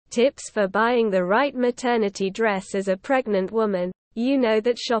Tips for buying the right maternity dress as a pregnant woman. You know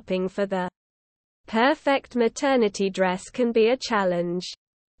that shopping for the perfect maternity dress can be a challenge.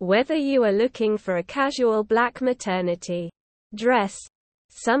 Whether you are looking for a casual black maternity dress,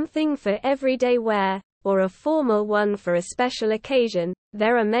 something for everyday wear, or a formal one for a special occasion,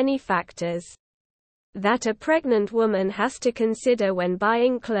 there are many factors that a pregnant woman has to consider when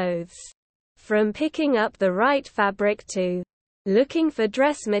buying clothes. From picking up the right fabric to looking for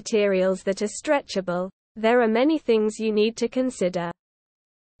dress materials that are stretchable, there are many things you need to consider.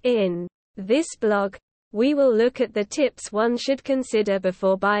 In this blog, we will look at the tips one should consider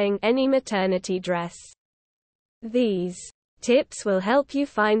before buying any maternity dress. These tips will help you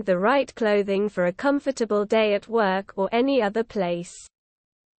find the right clothing for a comfortable day at work or any other place.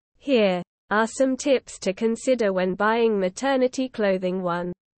 Here are some tips to consider when buying maternity clothing.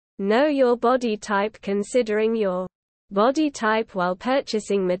 1. Know your body type. Considering your body type while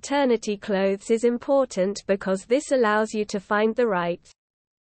purchasing maternity clothes is important because this allows you to find the right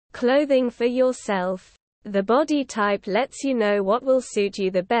clothing for yourself. The body type lets you know what will suit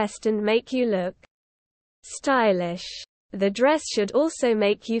you the best and make you look stylish. The dress should also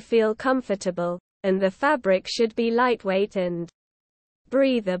make you feel comfortable, and the fabric should be lightweight and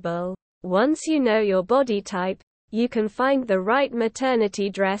breathable. Once you know your body type, you can find the right maternity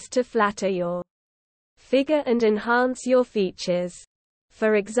dress to flatter your figure and enhance your features.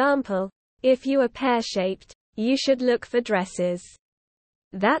 For example, if you are pear-shaped, you should look for dresses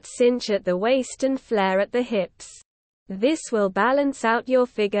that cinch at the waist and flare at the hips. This will balance out your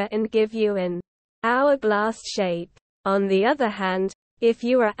figure and give you an hourglass shape. On the other hand, if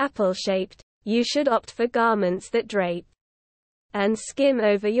you are apple-shaped, you should opt for garments that drape and skim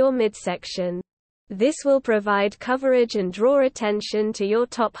over your midsection. This will provide coverage and draw attention to your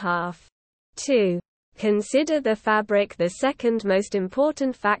top half. 2. Consider the fabric. The second most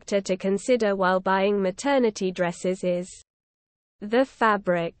important factor to consider while buying maternity dresses is the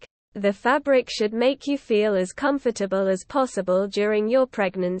fabric. The fabric should make you feel as comfortable as possible during your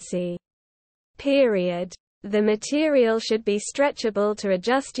pregnancy period. The material should be stretchable to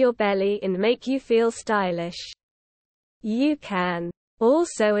adjust your belly and make you feel stylish. You can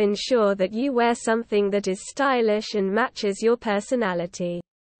also ensure that you wear something that is stylish and matches your personality.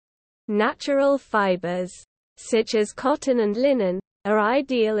 Natural fibers, such as cotton and linen, are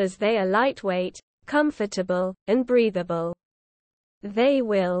ideal as they are lightweight, comfortable, and breathable. They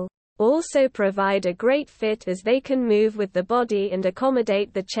will also provide a great fit as they can move with the body and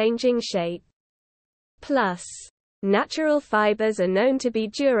accommodate the changing shape. Plus, natural fibers are known to be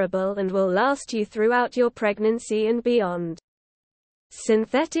durable and will last you throughout your pregnancy and beyond.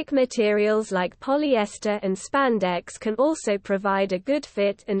 Synthetic materials like polyester and spandex can also provide a good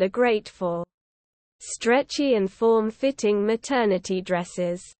fit and are great for stretchy and form-fitting maternity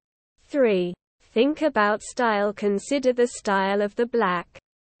dresses. 3. Think about style. Consider the style of the black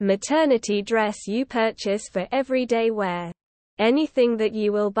maternity dress you purchase for everyday wear. Anything that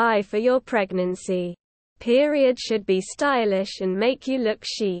you will buy for your pregnancy period should be stylish and make you look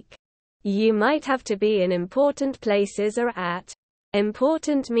chic. You might have to be in important places or at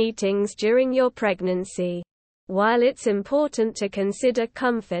important meetings during your pregnancy. While it's important to consider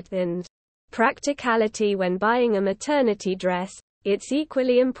comfort and practicality when buying a maternity dress, it's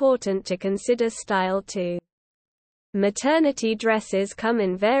equally important to consider style too. Maternity dresses come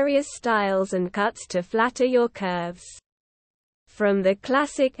in various styles and cuts to flatter your curves. From the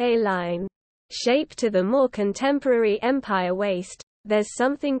classic A-line shape to the more contemporary empire waist, there's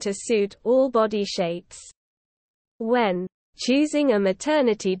something to suit all body shapes. When choosing a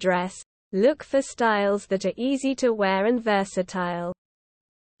maternity dress, look for styles that are easy to wear and versatile.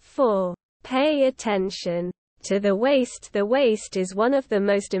 4. Pay attention to the waist. The waist is one of the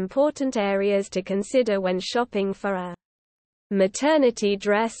most important areas to consider when shopping for a maternity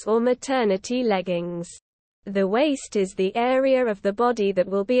dress or maternity leggings. The waist is the area of the body that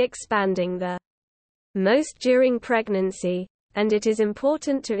will be expanding the most during pregnancy, and it is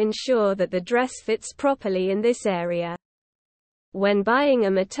important to ensure that the dress fits properly in this area. When buying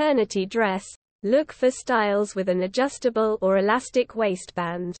a maternity dress, look for styles with an adjustable or elastic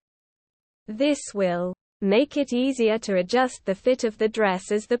waistband. This will make it easier to adjust the fit of the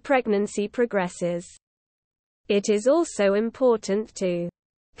dress as the pregnancy progresses. It is also important to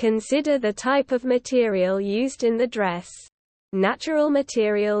consider the type of material used in the dress. Natural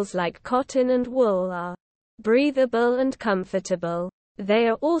materials like cotton and wool are breathable and comfortable. They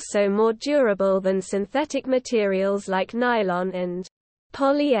are also more durable than synthetic materials like nylon and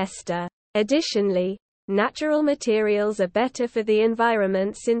polyester. Additionally, natural materials are better for the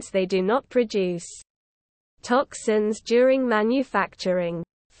environment since they do not produce toxins during manufacturing.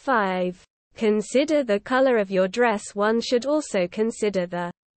 5. Consider the color of your dress. One should also consider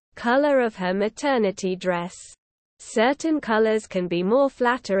the color of her maternity dress. Certain colors can be more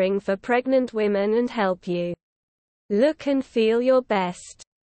flattering for pregnant women and help you look and feel your best.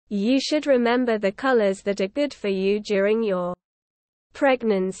 You should remember the colors that are good for you during your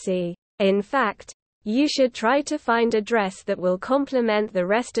pregnancy. In fact, you should try to find a dress that will complement the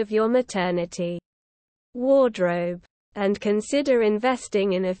rest of your maternity wardrobe. And consider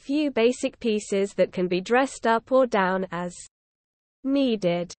investing in a few basic pieces that can be dressed up or down as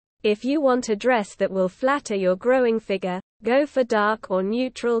needed. If you want a dress that will flatter your growing figure, go for dark or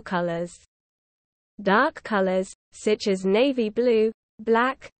neutral colors. Dark colors, such as navy blue,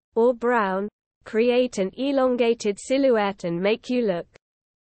 black, or brown, create an elongated silhouette and make you look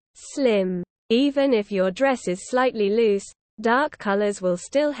slim. Even if your dress is slightly loose, dark colors will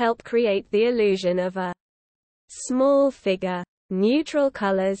still help create the illusion of a small figure. Neutral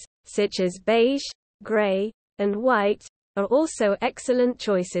colors, such as beige, gray, and white, are also excellent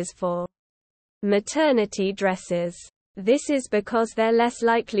choices for maternity dresses. This is because they're less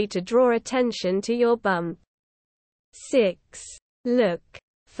likely to draw attention to your bump. 6. Look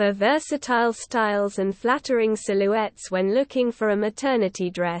for versatile styles and flattering silhouettes when looking for a maternity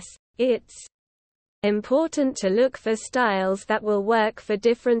dress. It's important to look for styles that will work for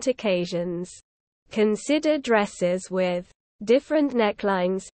different occasions. Consider dresses with different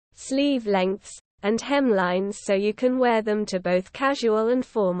necklines, sleeve lengths, and hemlines so you can wear them to both casual and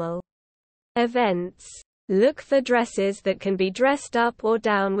formal events. Look for dresses that can be dressed up or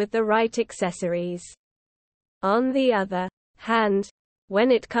down with the right accessories. On the other hand,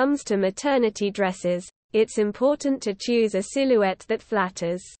 when it comes to maternity dresses, it's important to choose a silhouette that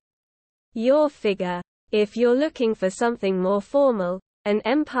flatters your figure. If you're looking for something more formal, an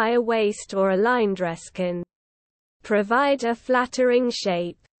empire waist or a line dress can provide a flattering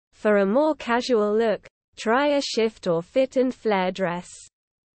shape. For a more casual look, try a shift or fit and flare dress.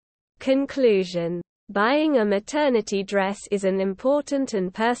 Conclusion: buying a maternity dress is an important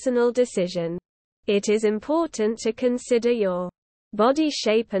and personal decision. It is important to consider your body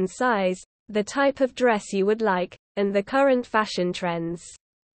shape and size, the type of dress you would like, and the current fashion trends.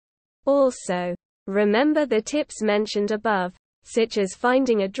 Also, remember the tips mentioned above, such as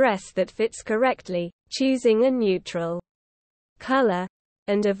finding a dress that fits correctly, choosing a neutral color,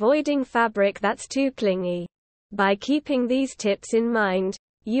 and avoiding fabric that's too clingy. By keeping these tips in mind,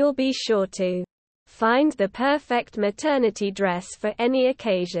 you'll be sure to find the perfect maternity dress for any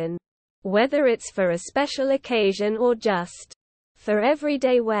occasion. Whether it's for a special occasion or just for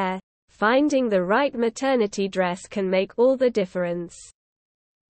everyday wear, finding the right maternity dress can make all the difference.